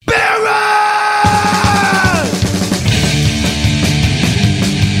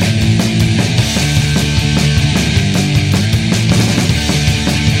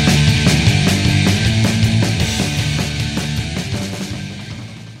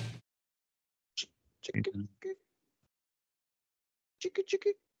Chicka, Mhm. chicka,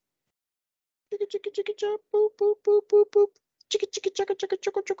 chicka, chicka, chicka, chicka, chicka, boop, boop, boop, boop, boop. Chicka, chicka, chicka, chicka,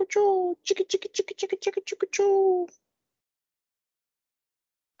 chicka, chicka, choo. Chicka, chicka, chicka, chicka, chicka, chicka, choo.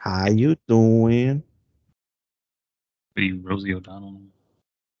 How you doing? Be Rosie O'Donnell.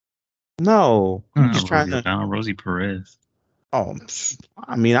 No, No, I'm not just trying Rosie to. O'Donnell. Rosie Perez. Oh,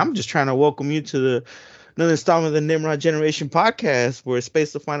 I mean, I'm just trying to welcome you to another installment of the Nimrod Generation podcast, where it's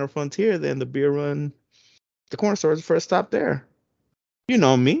Space the Final Frontier, then the beer run, the corner store is the first stop there. You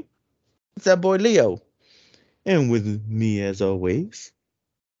know me. It's that boy Leo. And with me, as always.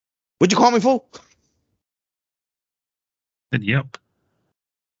 What'd you call me, fool? Said, yep.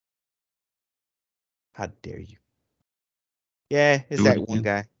 How dare you? Yeah, it's Do it that one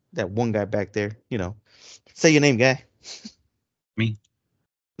again. guy. That one guy back there. You know. Say your name, guy. Me.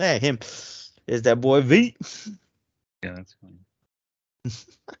 Hey, him. Is that boy V. Yeah, that's funny.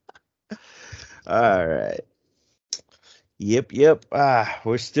 All right. Yep.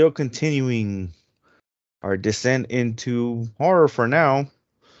 We're still continuing our descent into horror for now,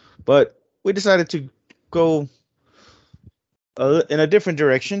 but we decided to go in a different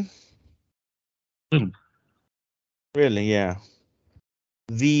direction. Little. Really, yeah.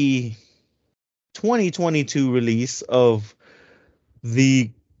 The 2022 release of the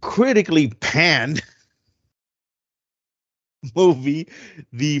critically panned movie,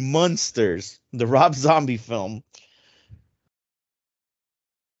 The Munsters, the Rob Zombie film.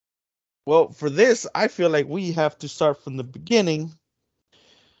 Well, for this, I feel like we have to start from the beginning.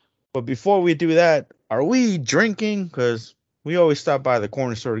 But before we do that, are we drinking? Because we always stop by the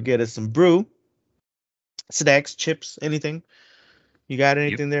corner store to get us some brew, snacks, chips, anything. You got Yep.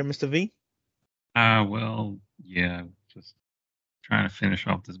 anything there, Mr. V? Well, yeah. Just trying to finish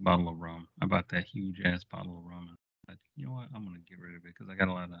off this bottle of rum. I bought that huge ass bottle of rum. And you know what? I'm gonna get rid of it because I got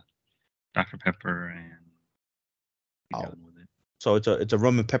a lot of Dr Pepper and be Oh, done with it so it's a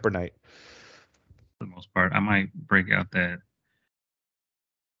rum and pepper night. for the most part. I might break out that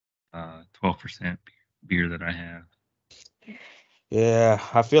 12% beer that I have. Yeah,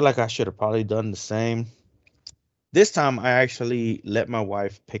 I feel like I should have probably done the same. This time I actually let my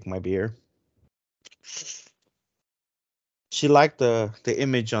wife pick my beer. She liked the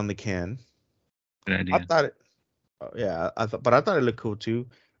image on the can. Good I idea. thought it yeah, but I thought it looked cool too.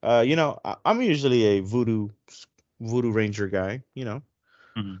 I'm usually a voodoo ranger guy, you know.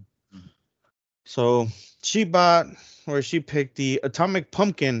 Hmm. Hmm. So she bought or she picked the Atomic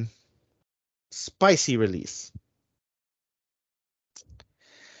Pumpkin spicy release.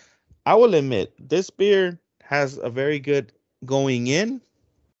 I will admit, this beer has a very good going in.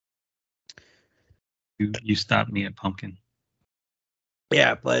 You stopped me at pumpkin.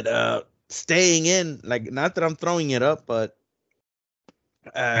 Yeah, but staying in, like not that I'm throwing it up, but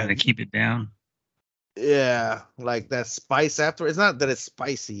Trying uh to keep it down. yeah, like that spice after. It's not that it's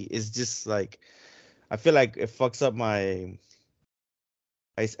spicy, it's just like I feel like it fucks up my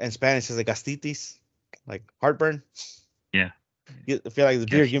in Spanish is like gastritis, like heartburn. Yeah. I feel like the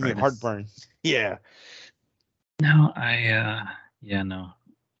beer give me Gastritis. heartburn. Yeah. No, yeah, no.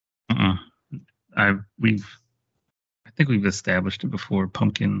 Uh-uh. I we've I think we've established it before.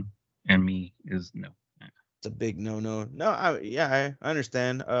 Pumpkin and me is no. It's a big no. No, I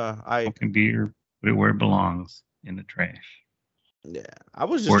understand. I Pumpkin beer, put it where it belongs in the trash. yeah, I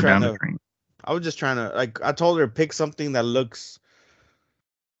was just Pour it trying down the to. drain. I was just trying to like. I told her pick something that looks.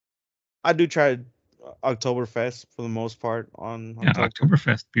 I do try Oktoberfest for the most part on Yeah, October,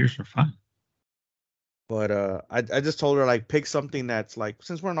 Oktoberfest beers are fine. but I just told her like pick something that's like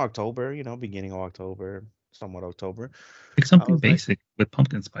since we're in October, you know, beginning of October, somewhat October. Pick I something was like, basic with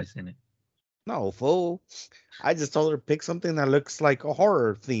pumpkin spice in it. no, fool. I just told her pick something that looks like a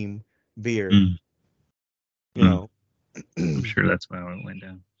horror theme beer, Mm, you mm. know. I'm sure that's why it went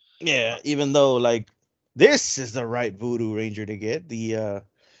down. Yeah, even though like this is the right Voodoo Ranger to get the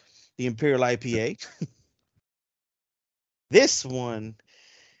Imperial IPA. This one,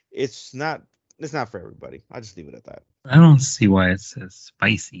 it's not it's not for everybody. I'll just leave it at that. I don't see why it says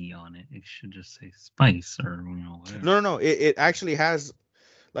spicy on it. It should just say spice or whatever. No. It actually has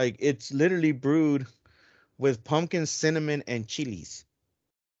like it's literally brewed with pumpkin, cinnamon, and chilies.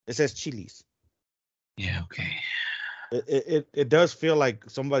 It says chilies. Yeah, okay. It does feel like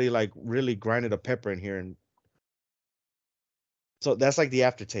somebody like really grinded a pepper in here, and so that's like the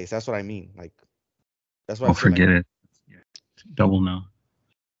aftertaste. That's what I mean. Like that's what I Oh, feel like. forget it. Yeah, double no.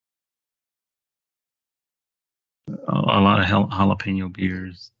 A lot of jalapeno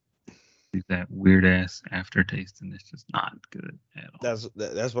beers leave that weird ass aftertaste, and it's just not good at all.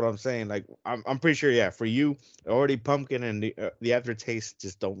 That's what I'm saying. Like I'm pretty sure. Yeah, for you, already pumpkin and the aftertaste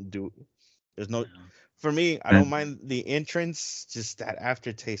just don't do. There's no, Yeah. for me, I don't Then mind the entrance, just that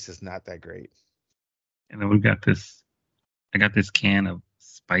aftertaste is not that great. and then we got this. I got this can of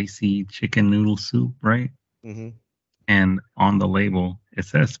spicy chicken noodle soup, right? Mm-hmm. And on the label it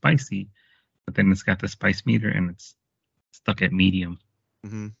says spicy, but then it's got the spice meter and it's stuck at medium.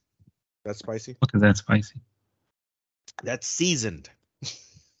 Mm-hmm. That's spicy. Look at that spicy. That's seasoned.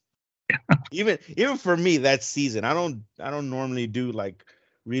 Yeah. Even for me, that's seasoned. I don't normally do like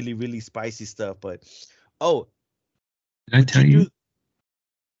really spicy stuff, but oh, Did I would tell you you? do?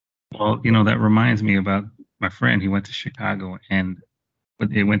 Well, that reminds me about my friend. He went to Chicago and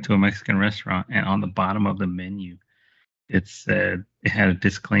they went to a Mexican restaurant, and on the bottom of the menu, it had a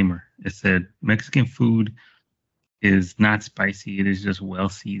disclaimer. It said Mexican food is not spicy. It is just well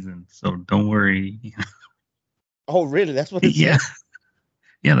seasoned. So don't worry. Oh, really? That's what it Yeah, said.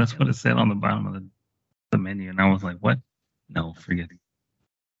 yeah, that's what it said on the bottom of the menu, and I was like, "What? No, forget it."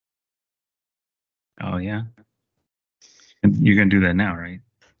 Oh yeah, and you're gonna do that now, right?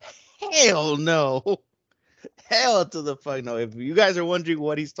 Hell no. Hell to the fuck no. If you guys are wondering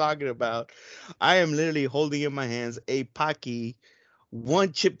what he's talking about, I am literally holding in my hands a Pocky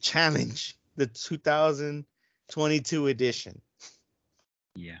one chip challenge, the 2022 edition.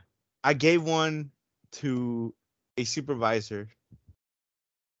 Yeah. I gave one to a supervisor,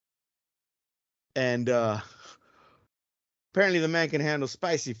 and apparently the man can handle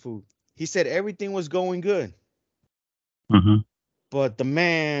spicy food. He said everything was going good, Hmm. but the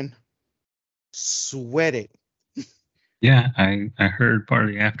man sweated. Yeah, I heard part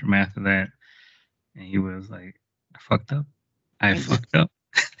of the aftermath of that, and he was like, "I fucked up. I fucked up."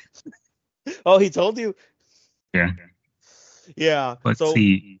 Oh, he told you? Yeah, Yeah. but So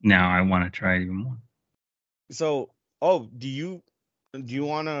see, now I want to try it even more. so oh, do you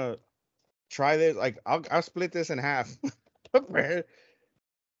want to try this? Like I'll split this in half.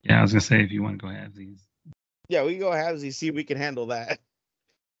 Yeah, I was gonna say if you want to go have these. Yeah, we go halvesies, see if we can handle that.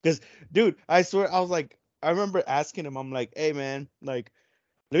 Because, dude, I swear, I was like, I remember asking him, I'm like, hey, man, like,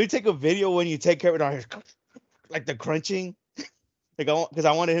 let me take a video when you take care of it, like the crunching. Like, because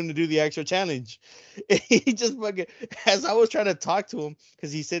I wanted him to do the actual challenge. He just fucking, as I was trying to talk to him,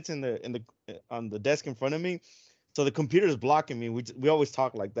 because he sits in the on the desk in front of me, so the computer is blocking me. We always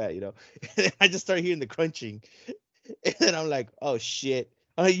talk like that, you know. And I just start hearing the crunching, and then I'm like, oh shit,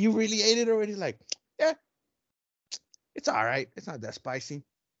 you really ate it already? Like, yeah, it's all right. It's not that spicy.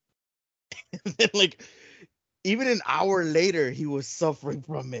 And then, like, even an hour later, he was suffering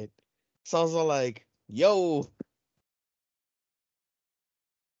from it. So I was all like, yo,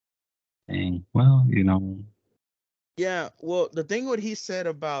 Dang. Well, yeah. Well, the thing what he said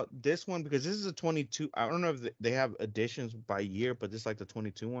about this one, because this is a 22, I don't know if they have editions by year, but this is like the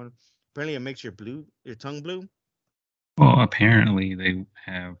 22 one. Apparently, it makes your tongue blue. well, apparently they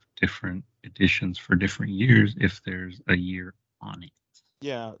have different editions for different years if there's a year on it.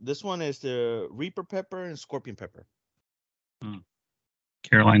 Yeah, this one is the Reaper pepper and Scorpion pepper. Hmm.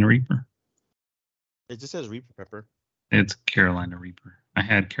 Carolina Reaper. It just says Reaper pepper. It's Carolina Reaper. I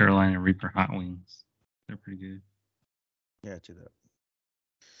had Carolina Reaper hot wings. They're pretty good. Yeah, to that.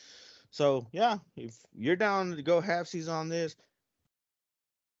 So yeah, if you're down to go half season on this,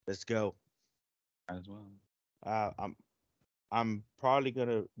 let's go. As well. Uh, I'm I'm probably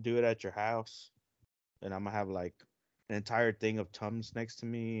gonna do it at your house, and I'm gonna have like an entire thing of Tums next to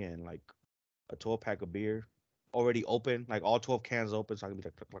me and like a 12 pack of beer already open, like all 12 cans open, so I can be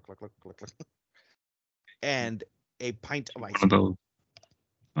like cluck, cluck, cluck, cluck, cluck, cluck, and a pint Get of you ice one of cream. those.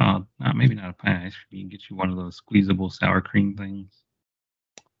 Not maybe not a pint of ice cream. You can get you one of those squeezable sour cream things.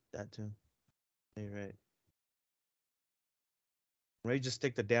 That too. You're right. Maybe just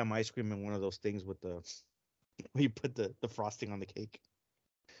stick the damn ice cream in one of those things with the where you put the frosting on the cake.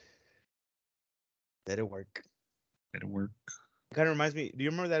 That'll work. That'll work. Kind of reminds me. Do you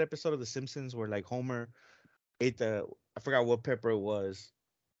remember that episode of The Simpsons where like Homer ate the I forgot what pepper it was.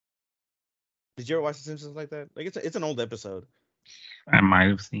 Did you ever watch The Simpsons like that? Like it's an old episode. I might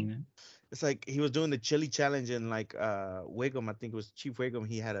have seen it. It's like he was doing the chili challenge and like Wiggum, I think it was Chief Wiggum,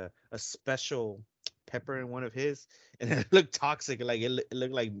 he had a special pepper in one of his and it looked toxic. Like it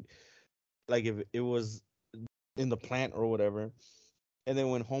looked like if it was in the plant or whatever. And then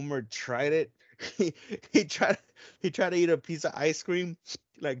when Homer tried it, he, he tried he tried to eat a piece of ice cream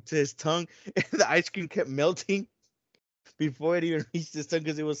like to his tongue, and the ice cream kept melting before it even reached his tongue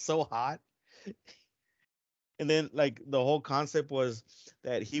because it was so hot. And then like the whole concept was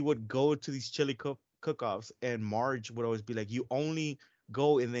that he would go to these chili cook-offs, and Marge would always be like, you only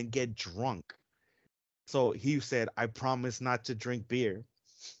go and then get drunk. So he said, I promise not to drink beer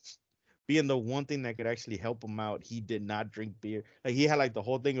being the one thing that could actually help him out, he did not drink beer. Like he had like the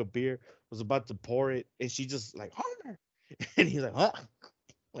whole thing of beer, was about to pour it, and she just like Homer, and he's like, huh?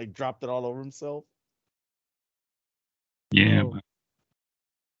 Like dropped it all over himself. Yeah, So but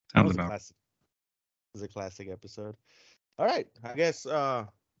that sounds was a about classic. It was a classic episode. All right, I guess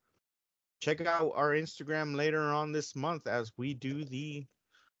check out our Instagram later on this month as we do the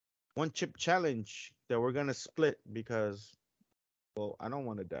one chip challenge that we're gonna split because, well, I don't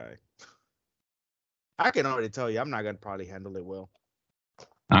want to die. I can already tell you, I'm not gonna probably handle it well.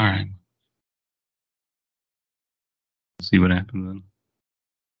 all right. We'll see what happens then.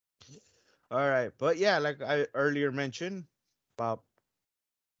 All right, but yeah, like I earlier mentioned, about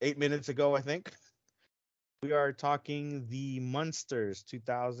 8 minutes ago, I think we are talking the Munsters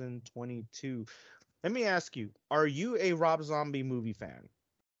 2022. Let me ask you: are you a Rob Zombie movie fan?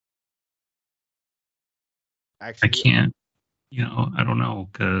 I Actually, can't, I don't know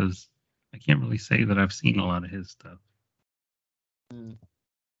because I can't really say that I've seen a lot of his stuff. mm,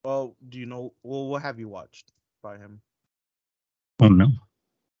 well, do you know? Well, what have you watched by him? Oh no,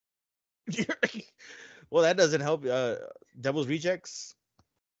 Well, that doesn't help. Devil's Rejects,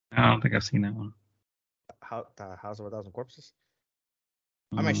 I don't think I've seen that one. House of a Thousand Corpses.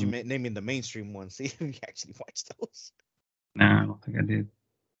 I'm Mm, actually naming the mainstream ones. See if you actually watched those. nah, I don't think I did.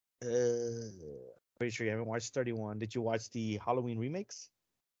 Pretty sure you haven't watched 31. Did you watch the Halloween remakes?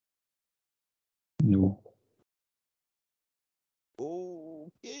 No. I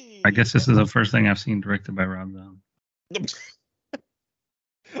Okay. guess this is the first thing I've seen directed by Rob Zombie.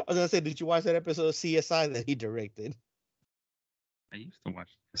 I was gonna say, did you watch that episode of CSI that he directed? I used to watch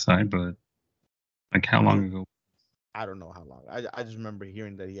this side, but like how I long ago? I don't know how long. I just remember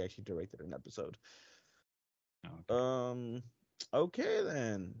hearing that he actually directed an episode. Oh, okay. Um. Okay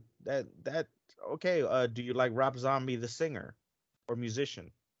then. That okay. Do you like Rob Zombie the singer or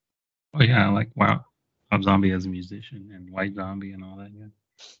musician? Oh yeah, I like Rob Zombie as a musician and White Zombie and all that. Yeah,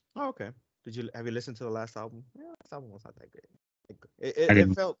 Oh, okay. Did you have you listened to the last album? Yeah, last album was not that great. I It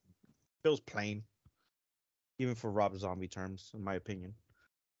didn't. felt feels plain, even for Rob Zombie terms, in my opinion.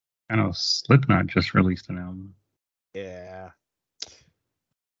 I know Slipknot just released an album. Yeah.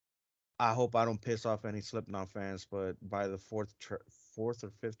 I hope I don't piss off any Slipknot fans, but by the fourth or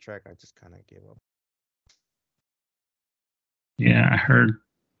fifth track, I just kind of gave up. Yeah, I heard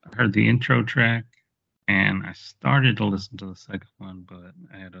the intro track, and I started to listen to the second one, but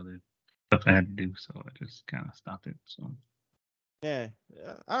I had other stuff I had to do, so I just kind of stopped it. So Yeah,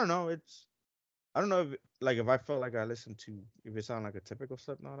 yeah, I don't know. I don't know if like if I felt like I listened to if it sounded like a typical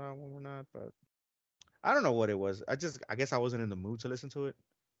Slipknot album or not, but I don't know what it was. I guess I wasn't in the mood to listen to it.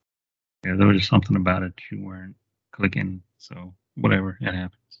 yeah, there was just something about it you weren't clicking. So whatever, it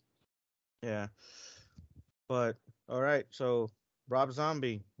happens. Yeah, but all right. So Rob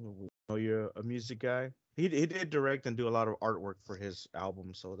Zombie, we know you're a music guy. He did direct and do a lot of artwork for his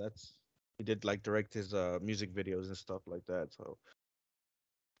album, so that's he did like direct his music videos and stuff like that. So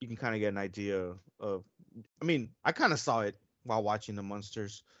you can kind of get an idea of. I mean, I kind of saw it while watching the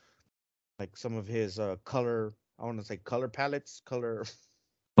Monsters, like some of his color. I want to say color palettes, color.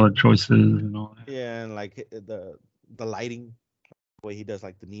 Blood choices and all that. Yeah, and like the lighting, the way he does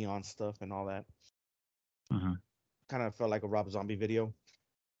like the neon stuff and all that. Uh-huh. Kind of felt like a Rob Zombie video.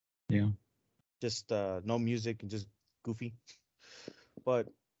 Yeah. Just no music and just goofy. But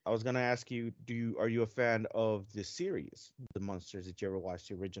I was gonna ask you, are you a fan of the series, The Monsters? Did you ever watch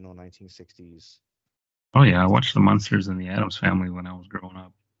the original 1960s? Oh yeah, I watched the Munsters and the Adams Family when I was growing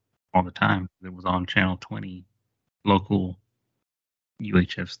up all the time. It was on Channel 20, local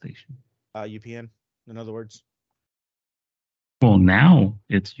UHF station. UPN, in other words. Well, now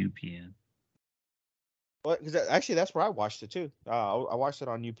it's UPN. Well, because actually that's where I watched it too. I watched it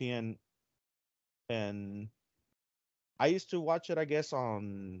on UPN, and I used to watch it, I guess,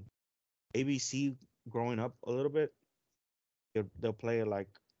 on ABC growing up a little bit. They'll play it like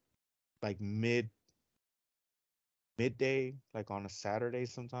midday, like on a Saturday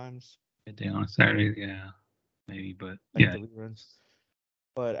sometimes, Midday on a Saturday, yeah, maybe, but like yeah, the reruns.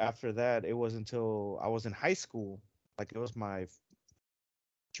 But after that, it was until I was in high school. Like it was my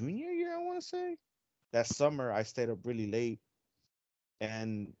junior year, I want to say. That summer, I stayed up really late,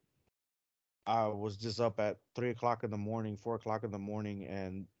 and I was just up at 3 o'clock in the morning, 4 o'clock in the morning,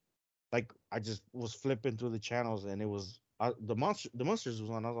 and like I just was flipping through the channels, and it was the monsters was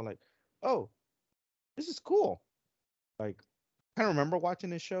on. I was like, oh, this is cool. Like, I don't remember watching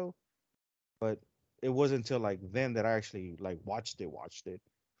this show, but it wasn't until like then that I actually like watched it,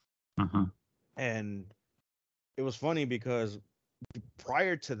 uh-huh. and it was funny because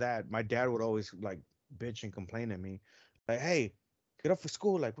prior to that, my dad would always like bitch and complain at me, like, "Hey, get up for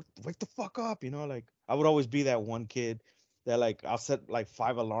school, like wake the fuck up, like I would always be that one kid that like I'll set like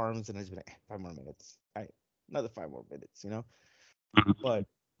 5 alarms and I'd be like, 5 more minutes, all right, another 5 more minutes. Mhm. But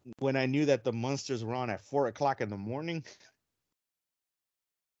when I knew that the monsters were on at 4 o'clock in the morning,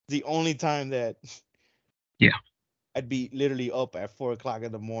 the only time that Yeah. I'd be literally up at 4 o'clock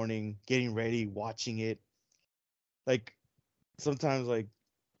in the morning, getting ready, watching it. Like sometimes, like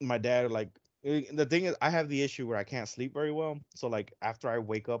my dad, like the thing is, I have the issue where I can't sleep very well. So like after I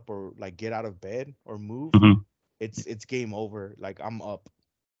wake up or like get out of bed or move, Hmm. it's game over. Like I'm up.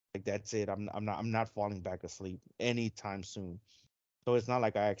 Like that's it. I'm not falling back asleep anytime soon. So it's not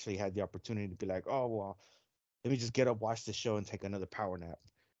like I actually had the opportunity to be like, oh well, let me just get up, watch the show, and take another power nap.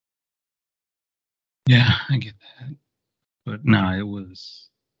 Yeah, I get that. But no, it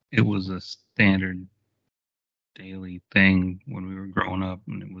was a standard daily thing when we were growing up,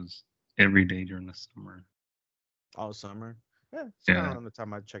 and it was every day during the summer. All summer. Yeah, it's kind of Yeah, around the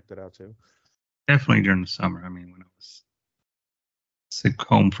time I checked it out too. definitely during the summer. I mean, when I was sick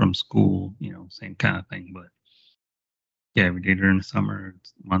home from school, same kind of thing. But yeah, every day during the summer,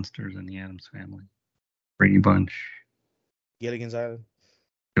 it's Monsters and the Addams Family, Brady Bunch, Gilligan's Island.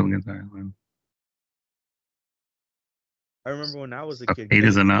 Gilligan's Island. I remember when I was a Stuff. kid, Eight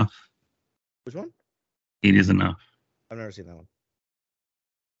is Gilligan. enough. Which one? Eight is enough. I've never seen that one.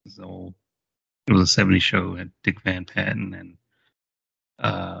 It's old. It was a '70s show. It had Dick Van Patten and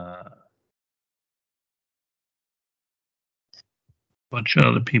a bunch of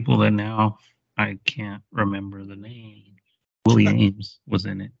other people that now I can't remember the name. Williams was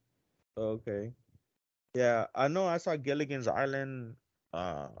in it. Okay. Yeah, I know. I saw Gilligan's Island.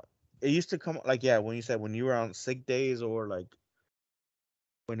 Uh, it used to come like, yeah, when you said when you were on sick days or like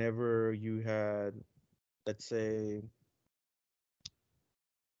whenever you had, let's say,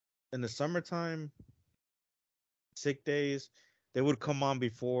 in the summertime, sick days, they would come on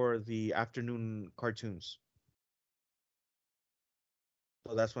before the afternoon cartoons.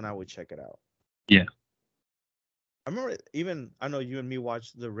 So that's when I would check it out. Yeah, I remember even I know you and me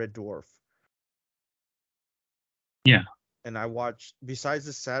watched the Red Dwarf, yeah, and I watched besides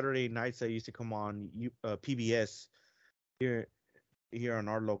the Saturday nights that used to come on PBS here on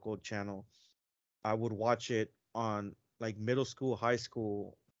our local channel. I would watch it on like middle school, high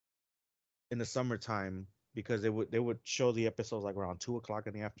school in the summertime because they would show the episodes like around 2 o'clock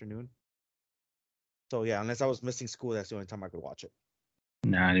in the afternoon. So yeah, unless I was missing school, that's the only time I could watch it.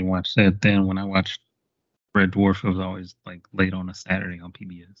 no, I didn't watch that then. When I watched Red Dwarf, it was always like late on a Saturday on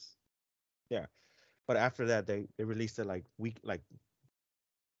PBS. Yeah, but after that, they released it like like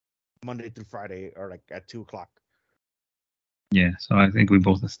Monday through Friday or like at 2 o'clock. Yeah, so I think we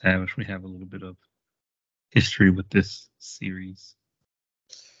both established we have a little bit of history with this series.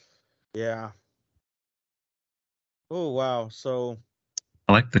 Yeah. Oh wow. So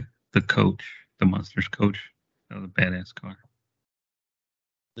I like the coach, the Monsters coach. That was a badass car.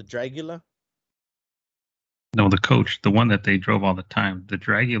 the Dragula. No, the coach, the one that they drove all the time. The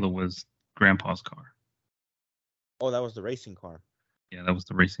Dragula was Grandpa's car. Oh, that was the racing car. Yeah, that was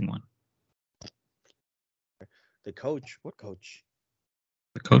the racing one. The coach. What coach?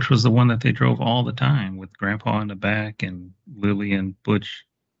 The coach was the one that they drove all the time with Grandpa in the back and Lily and Butch,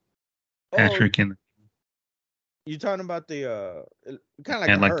 Oh, Patrick, and you talking about the kind of like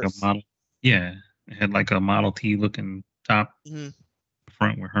had a like a hearse. model. Yeah, it had like a Model T looking top Mhm.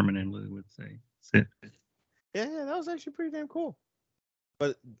 front where Herman and Lily would say sit. Yeah, yeah, that was actually pretty damn cool.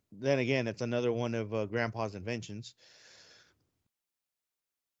 But then again, it's another one of Grandpa's inventions.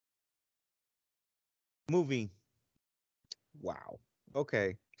 Movie. Wow.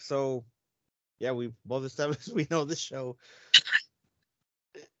 Okay. So yeah, we both established we know the show.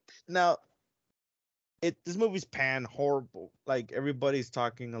 Now, this movie's pan horrible. Like everybody's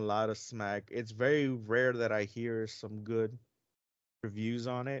talking a lot of smack. It's very rare that I hear some good reviews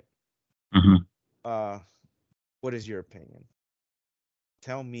on it. Hmm. Uh, what is your opinion?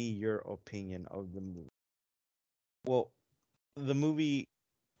 Tell me your opinion of the movie. Well, the movie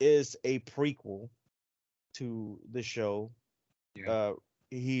is a prequel to the show. Yeah. uh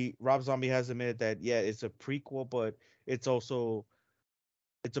Rob Zombie has admitted that yeah, it's a prequel, but it's also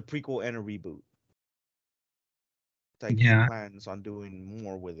it's a prequel and a reboot. Like he Yeah, plans on doing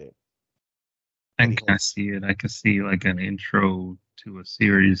more with it, I that can he kind of hopes. see it. I could see like an intro to a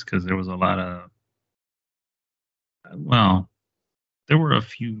series because there was a lot of, well, there were a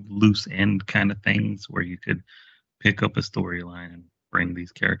few loose end kind of things where you could pick up a storyline and bring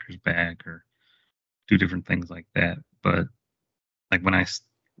these characters back or do different things like that. But like when I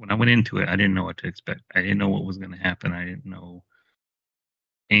went into it, I didn't know what to expect. I didn't know what was going to happen. I didn't know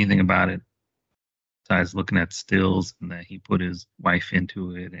anything about it. besides looking at stills and that he put his wife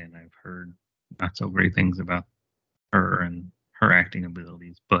into it, and I've heard not so great things about her and her acting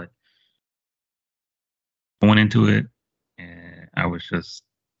abilities. But I went into it, and I was just,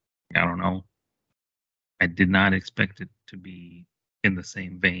 I don't know, I did not expect it to be in the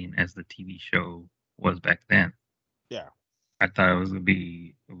same vein as the TV show was back then. Yeah. I thought it was going to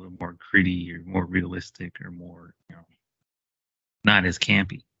be a little more gritty or more realistic or more, not as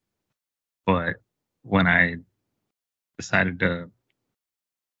campy. But when I decided to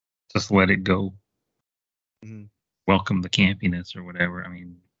just let it go, Hmm. welcome the campiness or whatever, I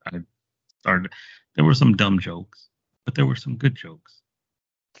mean, I started, there were some dumb jokes, but there were some good jokes.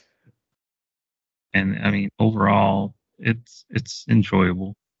 And I mean, overall, it's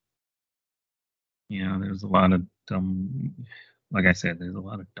enjoyable. There's a lot of dumb, like I said, there's a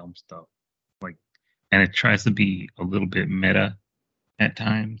lot of dumb stuff. Like, and it tries to be a little bit meta at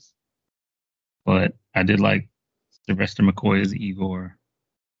times. But I did like Sylvester McCoy as Igor,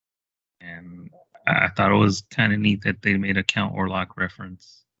 and I thought it was kind of neat that they made a Count Orlok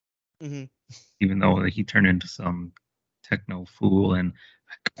reference, Hmm. even though he turned into some techno fool, and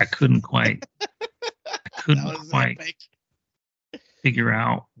I couldn't quite, I That couldn't was quite epic. figure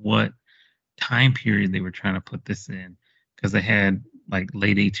out what time period they were trying to put this in, because they had like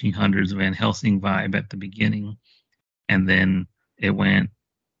late 1800s Van Helsing vibe at the beginning, and then it went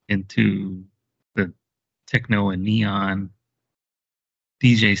into the techno and neon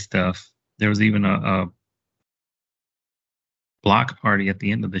DJ stuff. There was even a block party at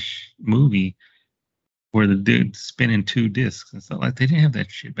the end of the movie where the dude's spinning two discs and stuff. Like they didn't have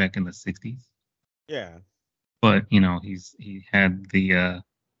that shit back in the '60s. Yeah. But he had the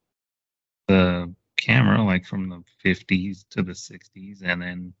camera like from the '50s to the '60s, and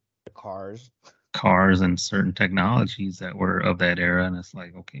then The cars. cars and certain technologies that were of that era. And it's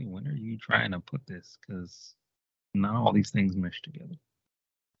like, okay, when are you trying to put this? Because not all these things mesh together.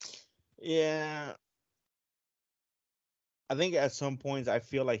 Yeah. I think at some points I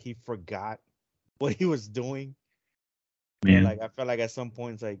feel like he forgot what he was doing. Yeah. Like I felt like at some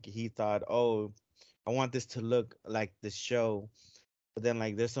points like he thought, oh, I want this to look like the show. But then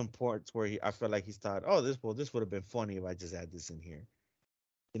like there's some parts where I felt like he thought, oh, this would have been funny if I just had this in here.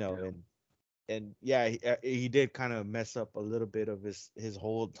 Yeah. And yeah, he did kind of mess up a little bit of his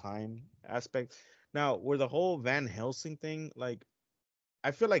whole time aspect. Now, where the whole Van Helsing thing, like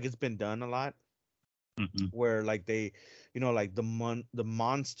I feel like it's been done a lot, Hmm. where like they, like the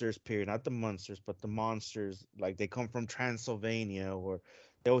monsters period, not the monsters, but the monsters, like they come from Transylvania, or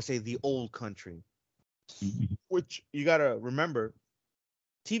they always say the old country, Hmm. which you gotta remember,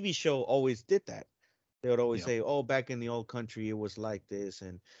 TV show always did that. They would always Yeah. say, oh, back in the old country, it was like this,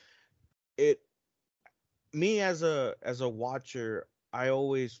 and it me as a watcher, I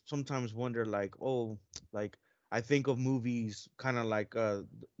always sometimes wonder like, oh, like I think of movies kind of like the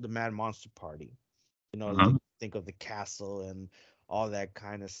Mad Monster Party, Uh-huh. like think of the castle and all that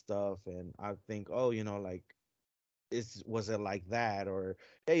kind of stuff, and I think, oh, like was it like that, or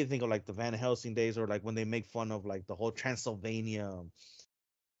yeah, you think of like the Van Helsing days, or like when they make fun of like the whole Transylvania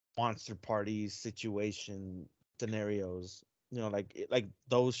monster parties situation scenarios, like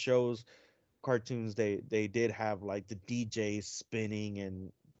those shows, cartoons, they did have like the DJs spinning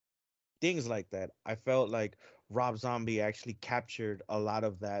and things like that. I felt like Rob Zombie actually captured a lot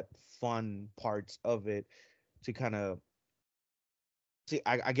of that fun parts of it to kind of see.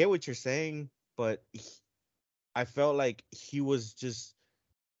 I get what you're saying, but I felt like he was just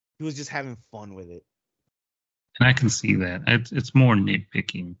having fun with it. And I can see that. It's more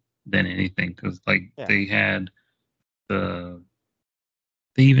nitpicking than anything because like Yeah. the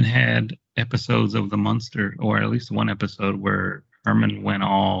they even had episodes of the Munster, or at least one episode where Herman went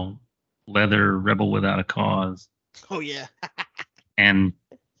all leather rebel without a cause, Oh yeah. and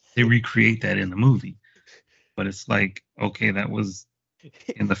they recreate that in the movie. But it's like, okay, that was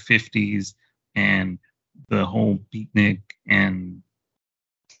in the '50s, and the whole beatnik and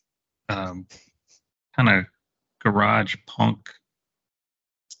um, kind of garage punk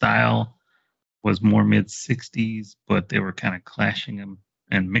style was more mid '60s, but they were kind of clashing them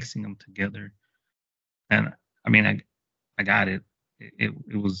and mixing them together. And I mean, I got it. It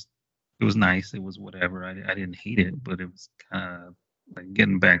was nice. It was whatever. I didn't hate it, but it was kind of like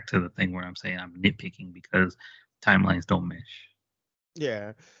getting back to the thing where I'm saying I'm nitpicking because timelines don't mesh.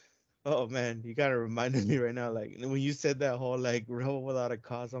 Yeah. Oh man, you gotta reminded me right now. Like when you said that whole like rebel without a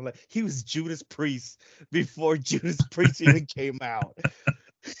cause, I'm like, he was Judas Priest before Judas Priest even came out.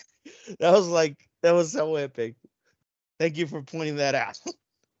 That was so epic. Thank you for pointing that out.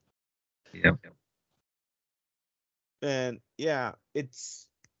 Yep. And yeah, it's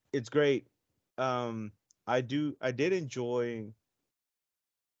great. Um, I did enjoy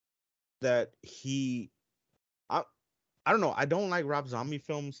that I I don't know. I don't like Rob Zombie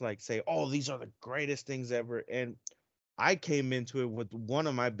films like say, oh, these are the greatest things ever. And I came into it with one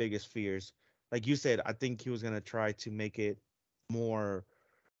of my biggest fears. Like you said, I think he was gonna try to make it more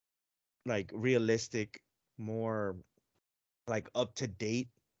like realistic, more like up to date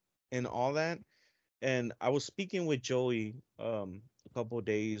and all that. And I was speaking with Joey a couple of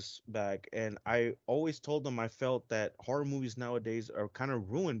days back, and I always told him I felt that horror movies nowadays are kind of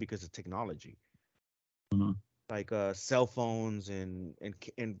ruined because of technology, Mhm. like cell phones and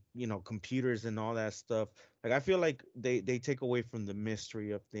computers and all that stuff. Like I feel like they take away from the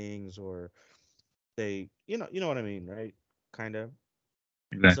mystery of things, or they you know what I mean, right? Kind of.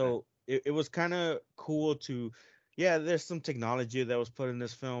 Exactly. So it was kind of cool to, yeah, there's some technology that was put in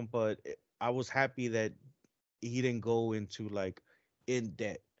this film, but I was happy that he didn't go into like in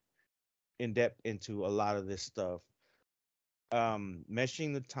depth in depth into a lot of this stuff.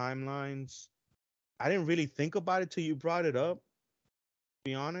 Meshing the timelines, I didn't really think about it till you brought it up, to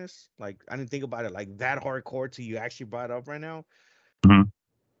be honest. Like I didn't think about it like that hardcore till you actually brought it up right now. Hmm.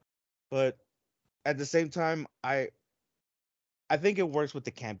 But at the same time, I think it works with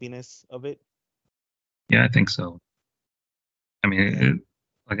the campiness of it. Yeah, I think so. I mean, And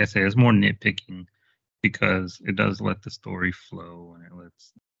like I say, it's more nitpicking because it does let the story flow and it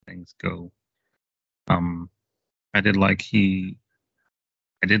lets things go. Um, I did like he,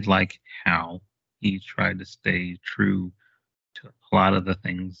 I did like how he tried to stay true to a lot of the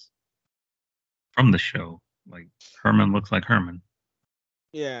things from the show. Like Herman looks like Herman.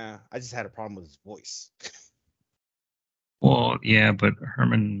 yeah, I just had a problem with his voice. Well, yeah, but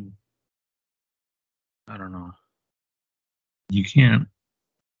Herman, I don't know. You can't,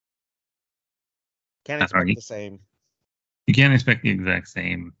 Can't I don't know, expect the same. you can't expect the exact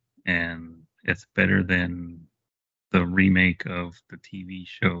same, and it's better than the remake of the TV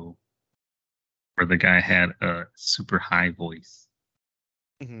show where the guy had a super high voice.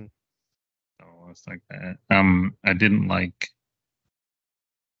 Hmm. So it's like that. I didn't like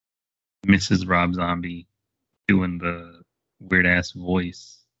Mrs. Rob Zombie doing the weird ass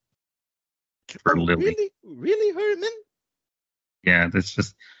voice for Oh, Lily. really? Really, Herman? Yeah, that's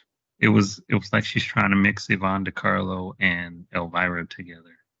just it was like she's trying to mix Yvonne DiCarlo and Elvira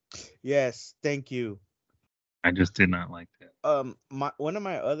together. Yes, thank you. I just did not like that. My one of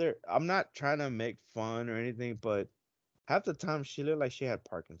my other, I'm not trying to make fun or anything, but half the time she looked like she had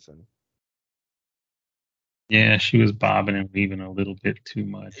Parkinson. Yeah, she was bobbing and weaving a little bit too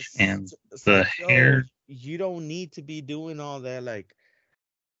much, and It's the like, yo, hair. you don't need to be doing all that. Like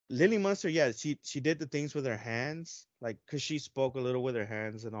Lily Munster, yeah, she did the things with her hands, like because she spoke a little with her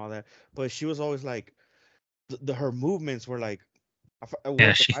hands and all that, but she was always like her movements were like, Yeah, what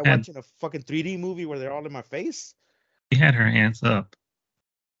am I watching a fucking 3D movie where they're all in my face? she had her hands up.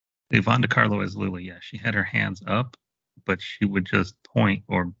 Yvonne DiCarlo as Lily, yeah, she had her hands up, but she would just point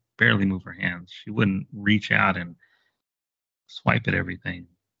or barely move her hands. She wouldn't reach out and swipe at everything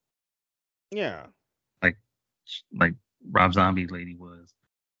Yeah. like like Rob Zombie lady was.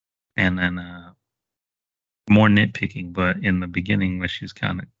 And then more nitpicking, but in the beginning when she was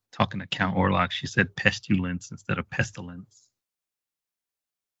kind of talking to Count Orlok, she said pestilence instead of pestilence.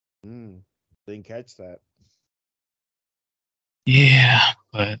 Mm, didn't catch that. Yeah,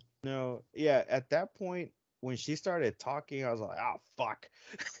 but No, yeah, at that point when she started talking, I was like, "Oh fuck!"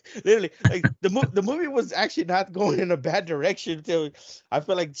 Literally, like the movie was actually not going in a bad direction until I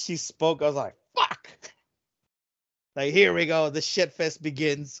felt like she spoke. I was like, "Fuck!" Like here we go, the shit fest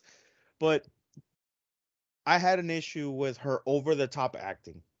begins. But I had an issue with her over the top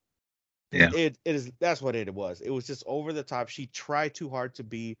acting. yeah, It is that's what it was. It was just over the top. She tried too hard to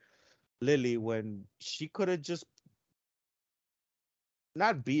be Lily when she could have just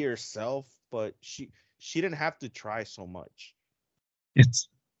not be herself, but she didn't have to try so much. it's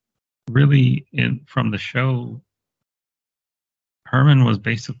really in from the show. Herman was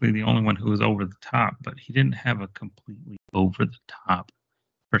basically the only one who was over the top, but he didn't have a completely over the top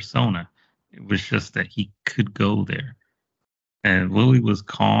persona. It was just that he could go there. And Lily was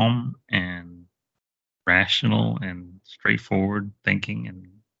calm and rational and straightforward thinking and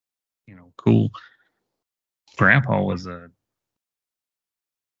cool. Grandpa was an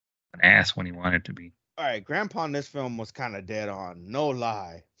ass when he wanted to be. All right, Grandpa in this film was kind of dead on. No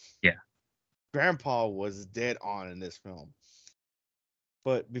lie. Yeah. Grandpa was dead on in this film.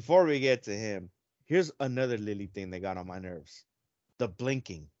 But before we get to him, here's another Lily thing that got on my nerves. The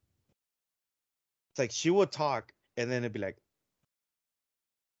blinking. It's like she would talk and then it'd be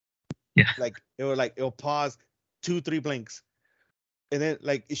Yeah. like it'll pause 2, 3 blinks. And then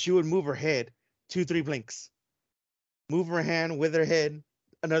like she would move her head 2, 3 blinks. Move her hand with her head,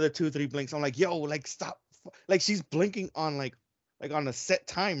 another 2, 3 blinks. I'm like, yo, like stop. Like she's blinking on like on a set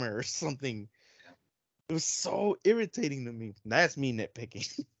timer or something. It was so irritating to me. That's me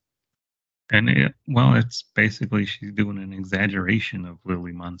nitpicking. And well, it's basically she's doing an exaggeration of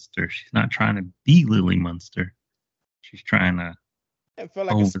Lily Munster. She's not trying to be Lily Munster. She's trying to It felt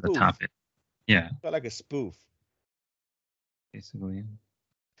like a over the spoof. top it. Yeah, Felt like a spoof. basically.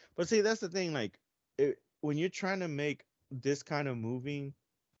 But see, that's the thing. Like, when you're trying to make this kind of movie,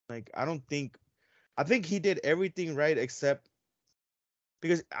 like, I think he did everything right except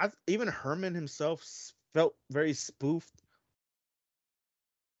because even Herman himself felt very spoofed.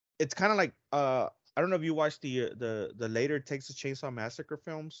 It's kind of like I don't know if you watched the later Texas Chainsaw Massacre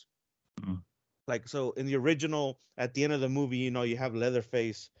films. Mhm. Like, so in the original, at the end of the movie, you have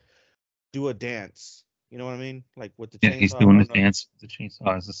Leatherface do a dance. You know what I mean? Like with the Yeah, he's chainsaw. doing I his don't know. dance with the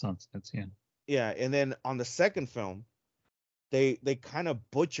chainsaw as the sun sets. Yeah, Yeah, and then on the second film, they kind of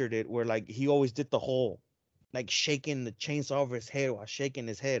butchered it where like he always did the whole like shaking the chainsaw over his head while shaking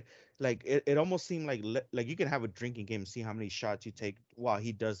his head. Like it almost seemed like like you can have a drinking game and see how many shots you take while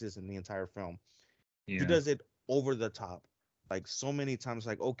he does this in the entire film. He yeah, does it over the top, like so many times.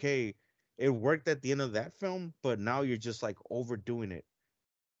 Like, okay, it worked at the end of that film, but now you're just like overdoing it.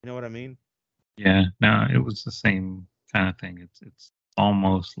 You know what I mean? yeah. No, it was the same kind of thing. It's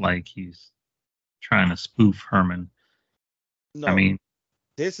almost like he's trying to spoof Herman. I No, mean,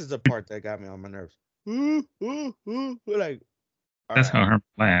 this is the part that got me on my nerves. Like, all that's right, how Herman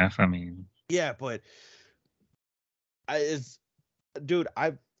laugh. I mean, yeah, but it's dude,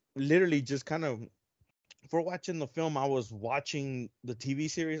 I literally just kind of for watching the film, I was watching the TV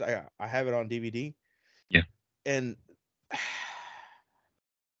series. I have it on DVD, yeah. and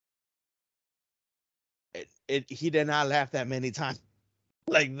he did not laugh that many times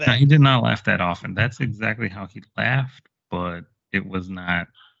like No, that. he did not laugh that often. That's exactly how he laughed, but it was not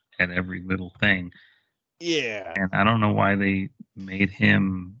at every little thing. Yeah. And I don't know why they made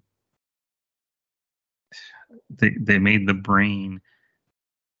him. They made the brain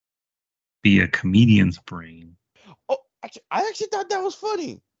be a comedian's brain. Oh, I actually thought that was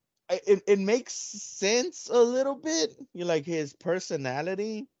funny. It makes sense a little bit. You like his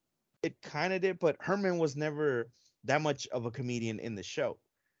personality. It kind of did, but Herman was never that much of a comedian in the show.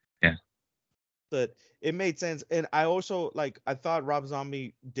 Yeah, But it made sense, and I also like. I thought Rob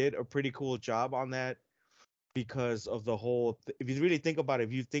Zombie did a pretty cool job on that because of the whole. If you really think about it,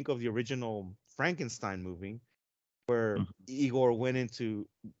 if you think of the original Frankenstein movie, where mhm, Igor went into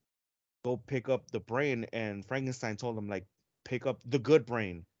go pick up the brain, and Frankenstein told him like pick up the good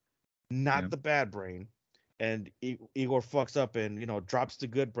brain, yeah, not the bad brain. And Igor fucks up and drops the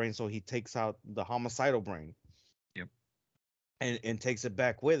good brain, so he takes out the homicidal brain yep, and takes it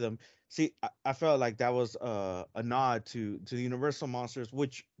back with him. See, I felt like that was a nod to the Universal monsters,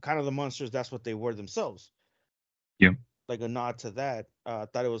 which kind of the monsters that's what they were themselves, yep, like a nod to that. I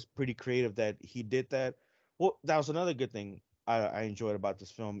thought it was pretty creative that he did that. Well, that was another good thing I enjoyed about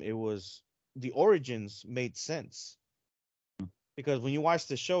this film. It was the origins made sense because when you watch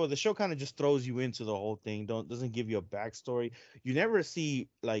the show kind of just throws you into the whole thing. Doesn't give you a backstory. You never see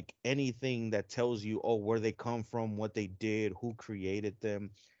like anything that tells you, oh, where they come from, what they did, who created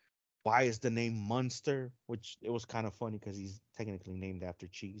them, why is the name Munster, which it was kind of funny because he's technically named after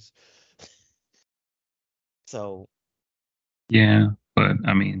cheese. So yeah. But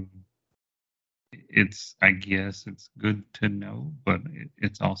I mean, it's I guess it's good to know, but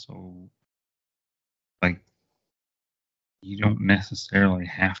it's also like you don't necessarily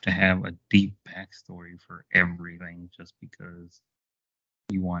have to have a deep backstory for everything just because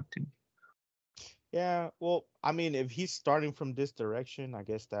you want to. yeah, well, I mean, if he's starting from this direction, I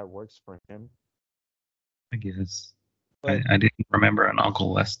guess that works for him. I guess But I didn't remember an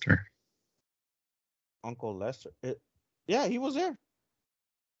Uncle Lester. Uncle Lester, yeah, he was there.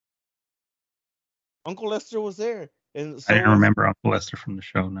 Uncle Lester was there, and I so didn't was remember Uncle Lester from the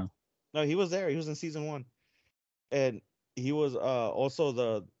show. No. no, he was there. He was in season one, and he was also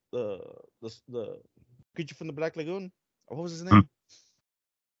the creature from the Black Lagoon. What was his Hmm. name?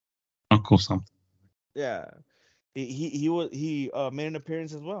 Uncle something. Yeah, he made an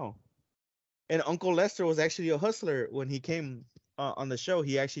appearance as well. And Uncle Lester was actually a hustler when he came on the show.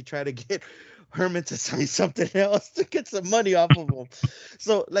 He actually tried to get Herman to sign something else to get some money off of him.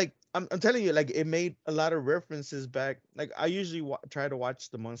 So like I'm telling you, like it made a lot of references back. Like I usually try to watch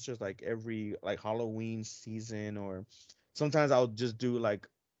the monsters like every like Halloween season, or sometimes I'll just do like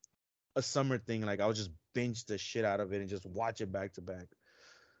a summer thing. Like I'll just binge the shit out of it and just watch it back to back,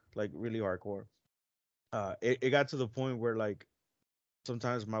 like really hardcore. It got to the point where like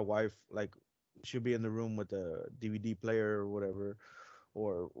sometimes my wife like she'll be in the room with the DVD player or whatever,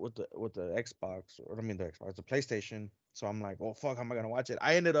 or with the Xbox, or I mean the Xbox, the PlayStation. So I'm like, oh fuck, how am I gonna watch it?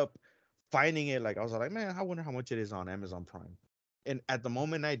 I ended up finding it. Like I was like, man, I wonder how much it is on Amazon Prime. And at the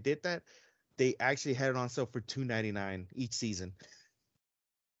moment I did that, they actually had it on sale for 2.99 each season.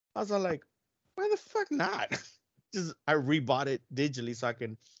 I was like, why the fuck not? Just I rebought it digitally so I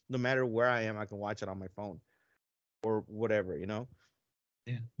can, no matter where I am, I can watch it on my phone or whatever, you know.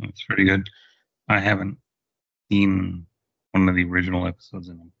 Yeah, that's pretty good. I haven't seen one of the original episodes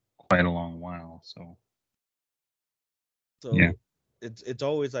in quite a long while, so yeah. So it's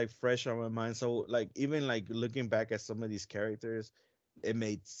always like fresh on my mind. So like even like looking back at some of these characters, it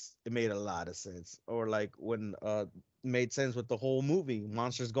made a lot of sense. Or like when made sense with the whole movie,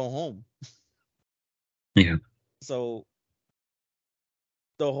 Monsters Go Home. Yeah. So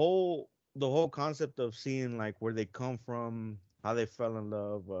the whole concept of seeing like where they come from, how they fell in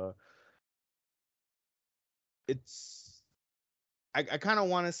love, it's I kind of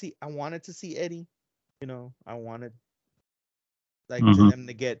want to see. I wanted to see Eddie. You know, I wanted like to Hmm. them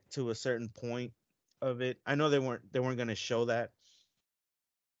to get to a certain point of it. I know they weren't gonna show that,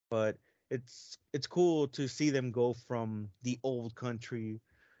 but it's cool to see them go from the old country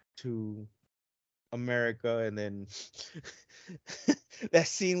to America, and then that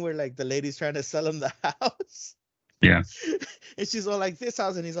scene where like the lady's trying to sell him the house, Yeah. and she's all like this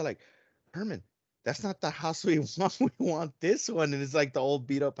house, and he's all like, Herman, that's not the house we want. We want this one, and it's like the old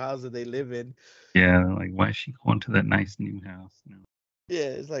beat up house that they live in. Yeah. Like, why is she going to that nice new house? You know? Yeah,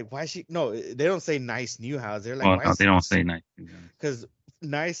 it's like why she no, they don't say nice new house. They're like Well, why no, is they don't say nice new house. because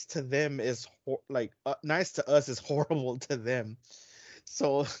nice to them is like nice to us is horrible to them.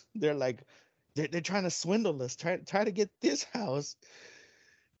 So they're like they're trying to swindle us, try to get this house,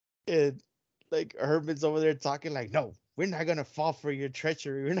 and like Herman's over there talking like, no, we're not gonna fall for your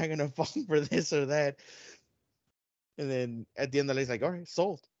treachery. We're not gonna fall for this or that. And then at the end of the day, he's like, all right,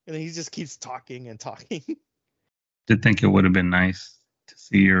 sold. And then he just keeps talking and talking. Did think it would have been nice to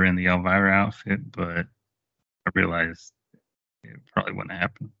see her in the Elvira outfit, but I realized it probably wouldn't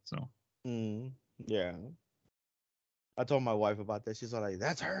happen. So Mm, yeah. I told my wife about that. She's all like,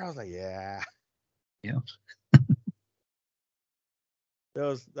 that's her. I was like, yeah. yeah.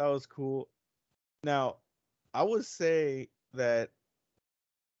 That was cool. Now, I would say that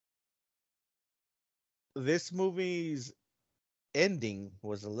this movie's ending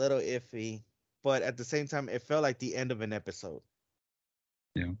was a little iffy, but at the same time, it felt like the end of an episode.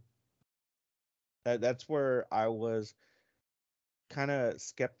 Yeah. That's where I was kind of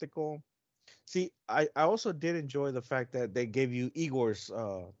skeptical. See, I also did enjoy the fact that they gave you Igor's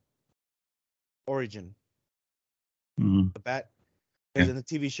origin, Hmm. the bat, because Yeah. in the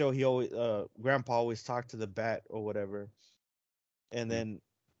TV show he always Grandpa always talked to the bat or whatever, and Yeah. then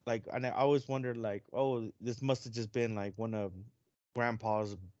like I always wondered like, oh, this must have just been like one of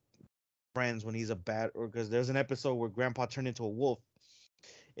Grandpa's friends when he's a bat, or because there's an episode where Grandpa turned into a wolf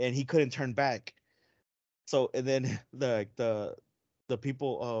and he couldn't turn back. So and then the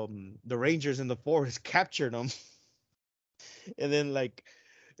people the rangers in the forest captured him, and then like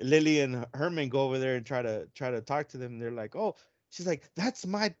Lily and Herman go over there and try to talk to them. And they're like, oh, she's like, that's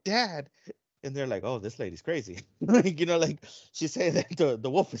my dad, and they're like, oh, this lady's crazy. Like you know, like she said that the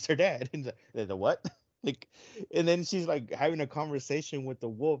wolf is her dad, and the what? Like, and then she's like having a conversation with the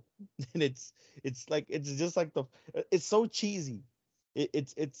wolf, and it's like it's just like it's so cheesy.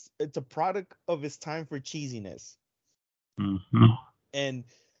 It's a product of its time for cheesiness, Hmm. and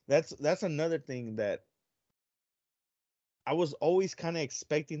that's another thing that I was always kind of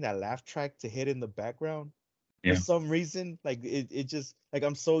expecting that laugh track to hit in the background for Yeah. some reason. Like it just like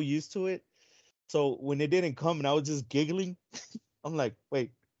I'm so used to it. So when it didn't come and I was just giggling, I'm like,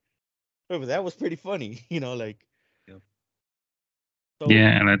 wait, but that was pretty funny, you know, like Yeah. so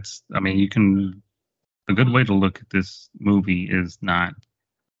Yeah, and that's. I mean, you can. A good way to look at this movie is not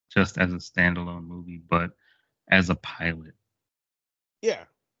just as a standalone movie, but as a pilot yeah,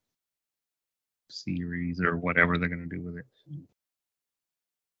 series or whatever they're going to do with it.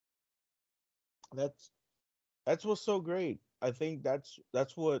 that's that's what's so great. I think that's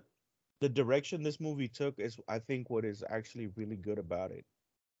what the direction this movie took is I think what is actually really good about it.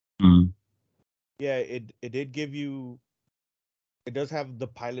 Mm. Yeah, it did give you it does have the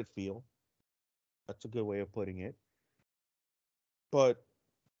pilot feel. That's a good way of putting it. But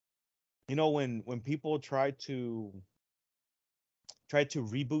you know when people try to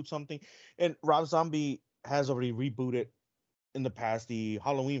reboot something, and Rob Zombie has already rebooted in the past the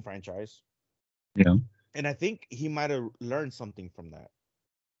Halloween franchise, Yeah, and I think he might have learned something from that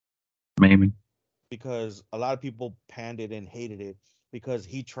maybe. because a lot of people panned it and hated it, because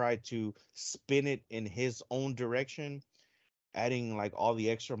he tried to spin it in his own direction, adding like all the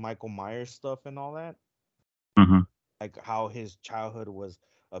extra Michael Myers stuff and all that, Hmm. like how his childhood was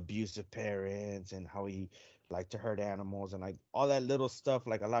abusive parents and how he liked to hurt animals and like all that little stuff.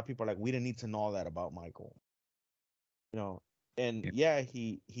 Like a lot of people are like, we didn't need to know all that about Michael, you know. And Yeah. yeah,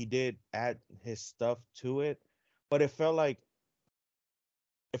 he did add his stuff to it, but it felt like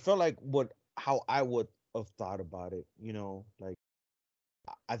what how I would have thought about it, you know. Like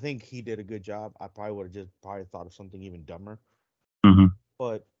I think he did a good job. I probably would have just probably thought of something even dumber, Hmm.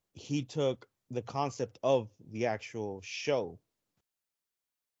 but he took the concept of the actual show,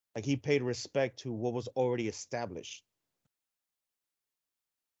 like he paid respect to what was already established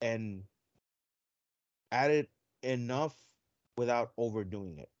and added enough without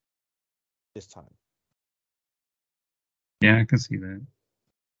overdoing it this time. Yeah, I can see that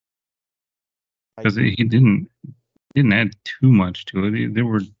Like because he didn't add too much to it. There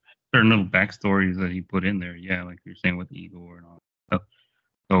were certain little backstories that he put in there. Yeah, like you're saying with Igor and all that stuff.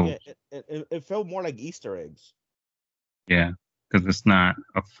 yeah, So it felt more like Easter eggs. yeah, because it's not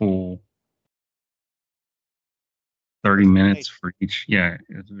a full 30 minutes Explanation. for each. Yeah,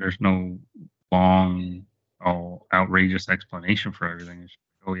 there's no long, all outrageous explanation for everything. It's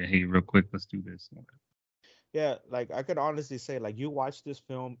like, oh yeah, hey, real quick, let's do this. Yeah, like I could honestly say, like you watch this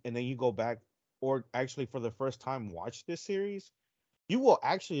film and then you go back, or actually for the first time watch this series, you will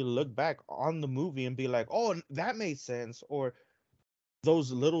actually look back on the movie and be like, "Oh, that made sense," or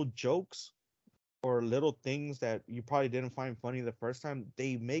those little jokes or little things that you probably didn't find funny the first time,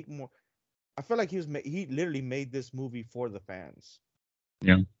 they make more. I feel like he literally made this movie for the fans,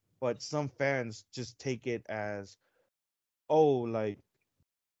 Yeah, but some fans just take it as, oh, like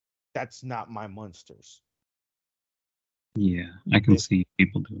that's not my monsters. yeah, I can They see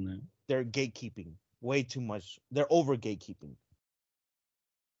people doing that. they're gatekeeping way too much. They're over gatekeeping.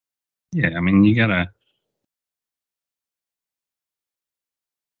 Yeah, I mean, you gotta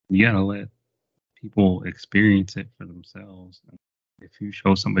let people experience it for themselves. If you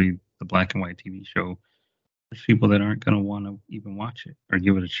show somebody the black and white TV show, there's people that aren't gonna want to even watch it or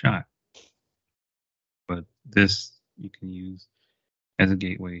give it a shot. But this you can use as a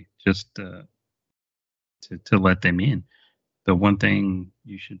gateway just to let them in. The one thing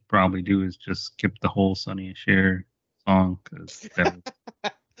you should probably do is just skip the whole Sonny and Cher song because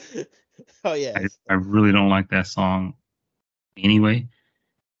Oh I, yes. I really don't like that song anyway.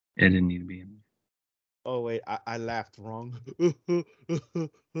 It didn't need to be in Oh wait, I laughed wrong. there.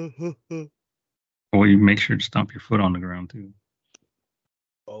 Or you make sure to stomp your foot on the ground too.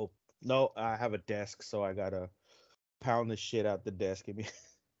 Oh no, I have a desk, so I gotta pound the shit out the desk. Give me.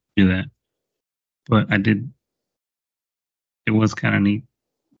 Do that. But I did. It was kind of neat.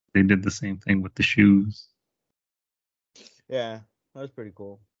 They did the same thing with the shoes. Yeah, that was pretty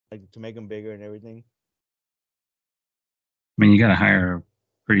cool. Like to make them bigger and everything. I mean, you got to hire a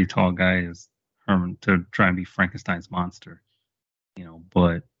pretty tall guy as Herman to try and be Frankenstein's monster,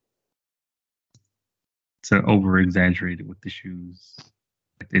 but to over exaggerate it with the shoes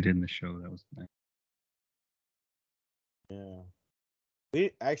like they did in the show, that was nice. Yeah,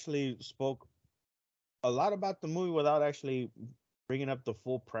 we actually spoke a lot about the movie without actually bringing up the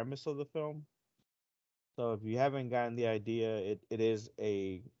full premise of the film. So if you haven't gotten the idea, it is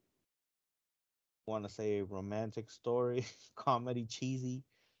a want to say a romantic story, comedy, cheesy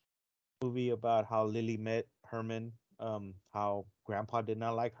movie about how Lily met Herman, how Grandpa did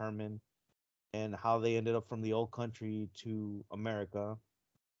not like Herman, and how they ended up from the old country to America.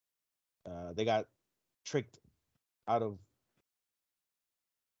 They got tricked out of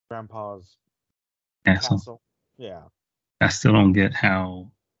Grandpa's Castle. castle. Yeah, I still don't get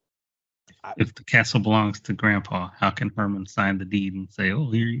how, I, if the castle belongs to Grandpa, how can Herman sign the deed and say, "Oh,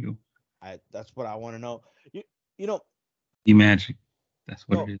 here you go, that's what I want to know. You, you know, be magic"? That's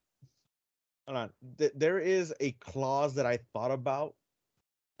what it so is. hold on. There is a clause that I thought about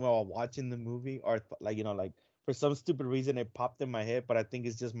while watching the movie, or like like for some stupid reason it popped in my head, but I think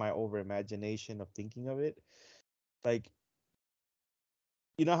it's just my over imagination of thinking of it. Like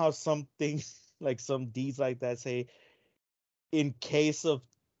you know how some things like some deeds like that say in case of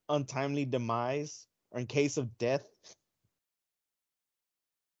untimely demise or in case of death,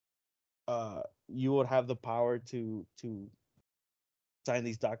 you would have the power to sign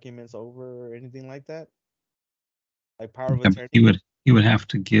these documents over or anything like that, like power of Yeah, but attorney. he would have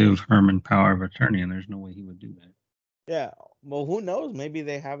to give Herman power of attorney, and there's no way he would do that. Yeah, well, who knows? Maybe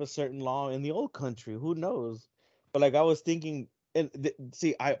they have a certain law in the old country. Who knows? But like I was thinking, and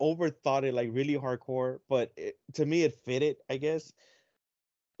see, I overthought it like really hardcore, but to me it fitted, I guess.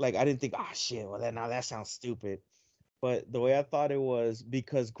 Like I didn't think, oh shit, well then now that sounds stupid. But the way I thought it was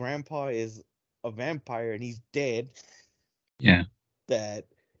because Grandpa is a vampire and he's dead, Yeah. that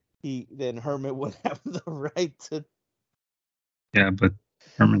then Herman would have the right to. Yeah, but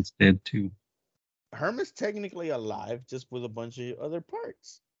Herman's dead too. Herman's technically alive, just with a bunch of other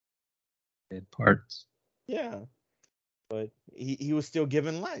parts. Dead parts. Yeah, but he was still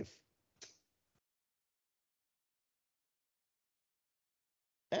given life.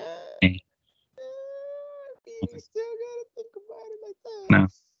 Uh, Hey, you nothing. still gotta think about it like that. No.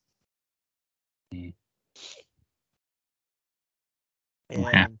 Hey, I'm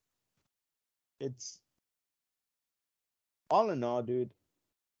happy. And it's all in all, dude.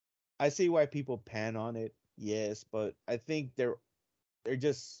 I see why people pan on it, yes, but I think they're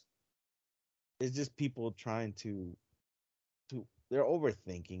just it's just people trying to they're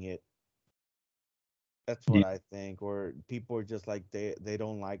overthinking it. That's what Yeah, I think. Or people are just like they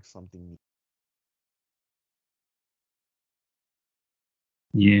don't like something.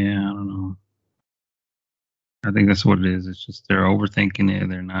 yeah, I don't know. I think that's what it is. It's just they're overthinking it.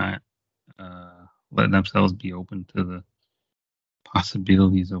 They're not letting themselves be open to the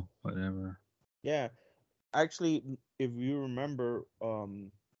possibilities of whatever. Yeah, actually, if you remember,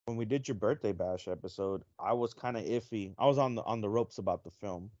 when we did your birthday bash episode, I was kind of iffy. I was on the ropes about the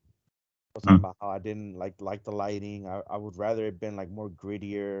film. I was talking Mm, about how I didn't like the lighting. I would rather it been like more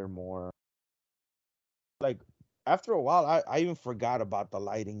grittier, more like after a while I even forgot about the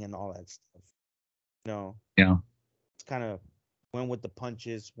lighting and all that stuff. You know, yeah, it's kind of went with the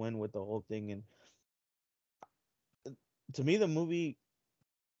punches, went with the whole thing, and to me the movie,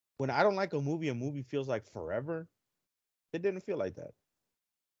 when I don't like a movie feels like forever. It didn't feel like that.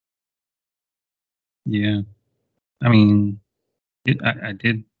 yeah. I mean, I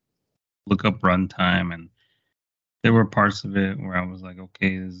did look up runtime, and there were parts of it where I was like,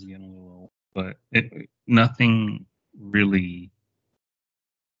 okay, this is getting a little old, but nothing really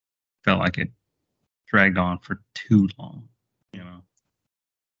felt like it dragged on for too long. You know,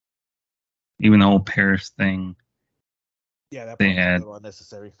 even the whole Paris thing Yeah, that they part was a had. little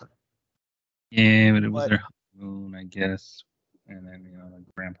unnecessary. Yeah, but it was But their honeymoon, I guess. And then, like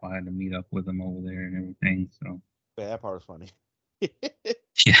grandpa had to meet up with them over there and everything. So, yeah, that part was funny.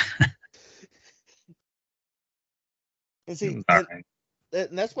 yeah, And it see, was all right.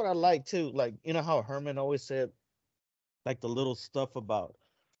 and that's what I like too. Like, you know how Herman always said, like the little stuff about,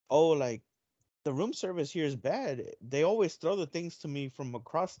 oh, like the room service here is bad. They always throw the things to me from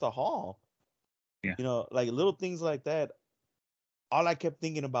across the hall. Yeah. Like little things like that. All I kept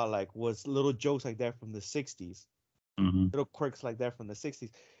thinking about like was little jokes like that from the '60s, Hmm. little quirks like that from the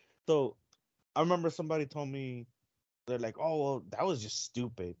 '60s. So I remember somebody told me, they're like, "Oh, well, that was just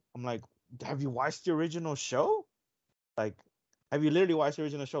stupid." I'm like, "Have you watched the original show? Like, have you literally watched the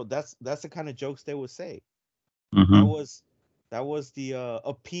original show? That's the kind of jokes they would say. That Hmm. was that was the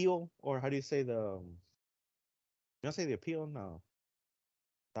appeal, or how do you say you don't say the appeal? No,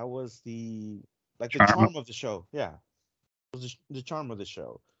 that was the like the Charm. charm of the show. Yeah, it was the charm of the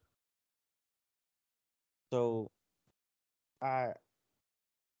show. So I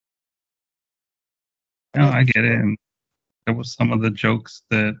I No, guess I we get should it. go. And there was some of the jokes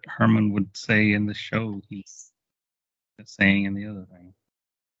that Herman would say in the show. He's saying in the other thing.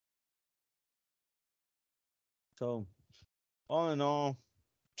 So all in all,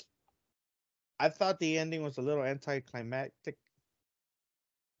 I thought the ending was a little anticlimactic.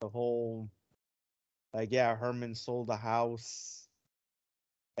 The whole like, yeah, Herman sold the house,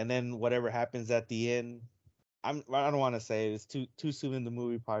 and then whatever happens at the end. I don't want to say it. It's too soon in the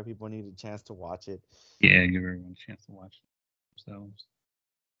movie. Probably people need a chance to watch it. Yeah, give everyone a chance to watch it themselves.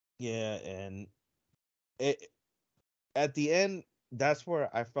 Yeah, and it at the end, that's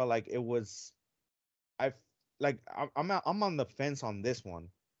where I felt like it was. I like I'm on the fence on this one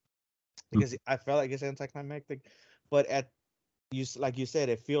because Mm-hmm. I felt like it's anticlimactic, but like you said,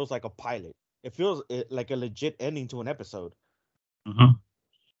 it feels like a pilot. It feels like a legit ending to an episode, Hmm.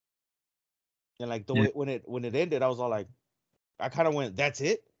 and like the Yeah, way when it ended, I was all like, I kind of went, "That's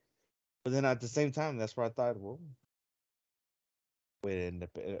it," but then at the same time, that's where I thought, well, wait, it ended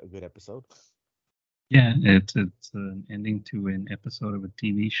up a good episode. yeah. It's an ending to an episode of a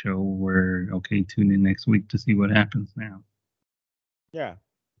TV show where okay, tune in next week to see what happens now. Yeah,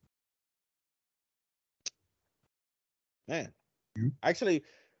 man. Mhm. Actually,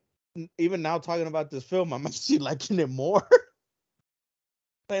 even now talking about this film, I'm actually liking it more.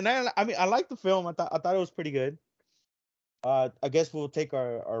 And I mean, I like the film. I thought it was pretty good. I guess we'll take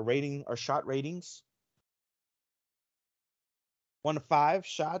our shot ratings. 1 to 5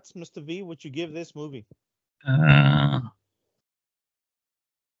 shots, Mr. V. What you give this movie? Uh,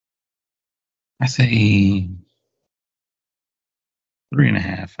 I say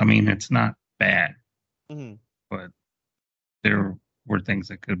 3.5. I mean, it's not bad, Hmm. but there were things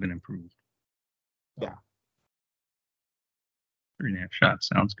that could have been improved. So, Yeah, 3.5 shots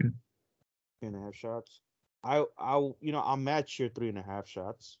sounds good. 3.5 shots. I'll match your 3.5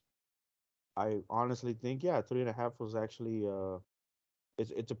 shots. I honestly think, yeah, 3.5 was actually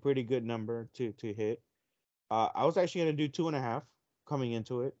it's a pretty good number to hit. I was actually gonna do 2.5 coming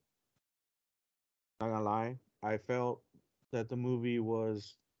into it. Not gonna lie, I felt that the movie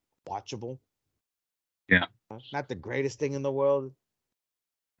was watchable. Yeah. Not the greatest thing in the world.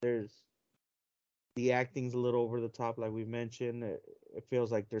 There's the acting's a little over the top, like we mentioned. It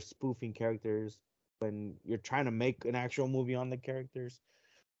feels like they're spoofing characters when you're trying to make an actual movie on the characters.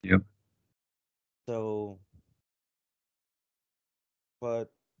 Yep. So,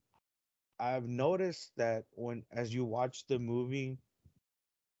 but I've noticed that when as you watch the movie,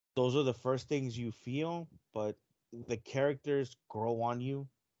 those are the first things you feel, but the characters grow on you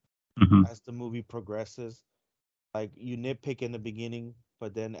Hmm. as the movie progresses. Like you nitpick in the beginning,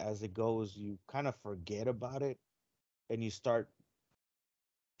 but then as it goes, you kind of forget about it and you start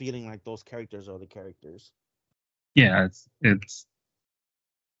feeling like those characters are the characters. Yeah, it's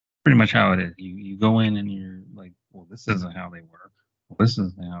pretty much how it is. You go in and you're like, well, this isn't how they work. Well, this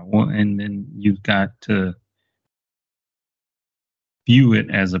is how. Well, and then you've got to view it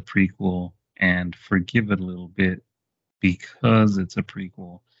as a prequel and forgive it a little bit because it's a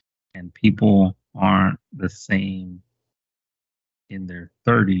prequel and people aren't the same in their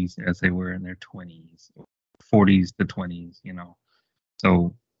 30s as they were in their 20s, 40s to 20s, you know.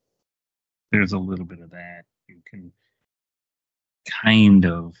 So there's a little bit of that you can kind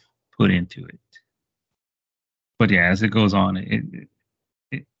of put into it. But yeah, as it goes on, it,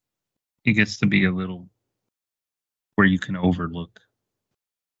 it gets to be a little where you can overlook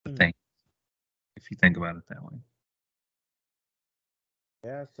the Mhm. thing if you think about it that way.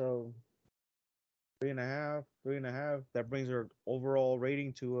 Yeah, so 3.5, 3.5. That brings our overall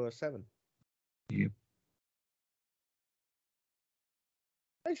rating to a 7. Yep,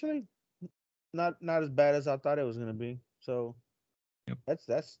 Actually, not as bad as I thought it was gonna be. So yep, that's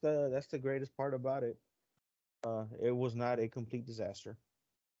the greatest part about it. It was not a complete disaster.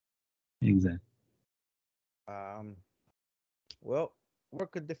 exactly. Um, well, where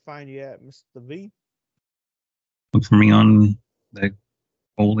could they find you at, Mr. V? Look for me on that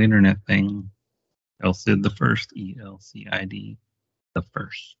old internet thing. Elcid the first, ELCID the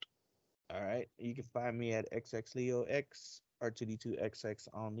first. All right, you can find me at XXLeoX R2D2XX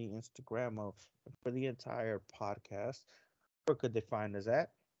on the Instagram for the entire podcast. Where could they find us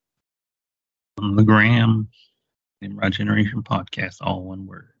at? On the gram, Nimrod Generation Podcast, all one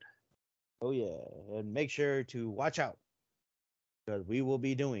word. Oh yeah, and make sure to watch out because we will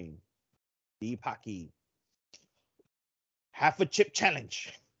be doing the Pocky half a chip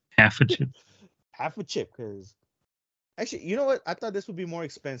challenge. Half a chip. Half a chip, because actually, you know what? I thought this would be more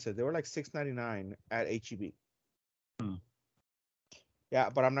expensive. They were like $6.99 at HEB. Hmm. Yeah,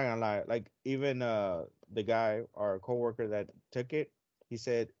 but I'm not gonna lie. Like even the guy, our coworker that took it, he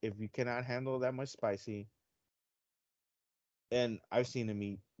said if you cannot handle that much spicy, and I've seen him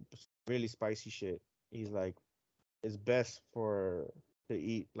eat really spicy shit. He's like, it's best for to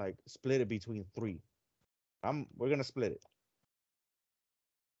eat like split it between three. We're gonna split it.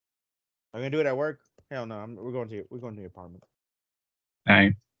 I'm gonna do it at work. Hell no, we're going to your apartment. All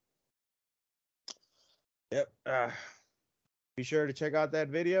right. Yep. Be sure to check out that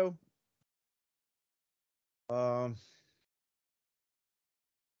video. Um,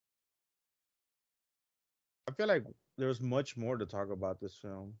 I feel like there's much more to talk about this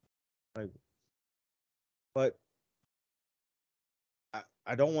film. Like, but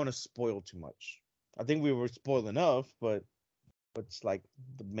I don't want to spoil too much. I think we were spoiled enough, but it's like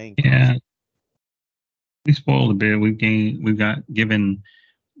the main Yeah, concept. we spoiled a bit. We've got given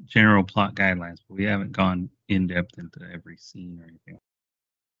general plot guidelines, but we haven't gone in depth into every scene or anything.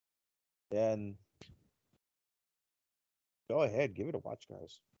 And go ahead, give it a watch,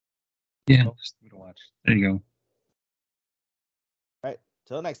 guys. Yeah, Oh, just give it a watch. There you go. all right.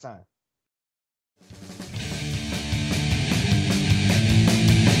 Till next time.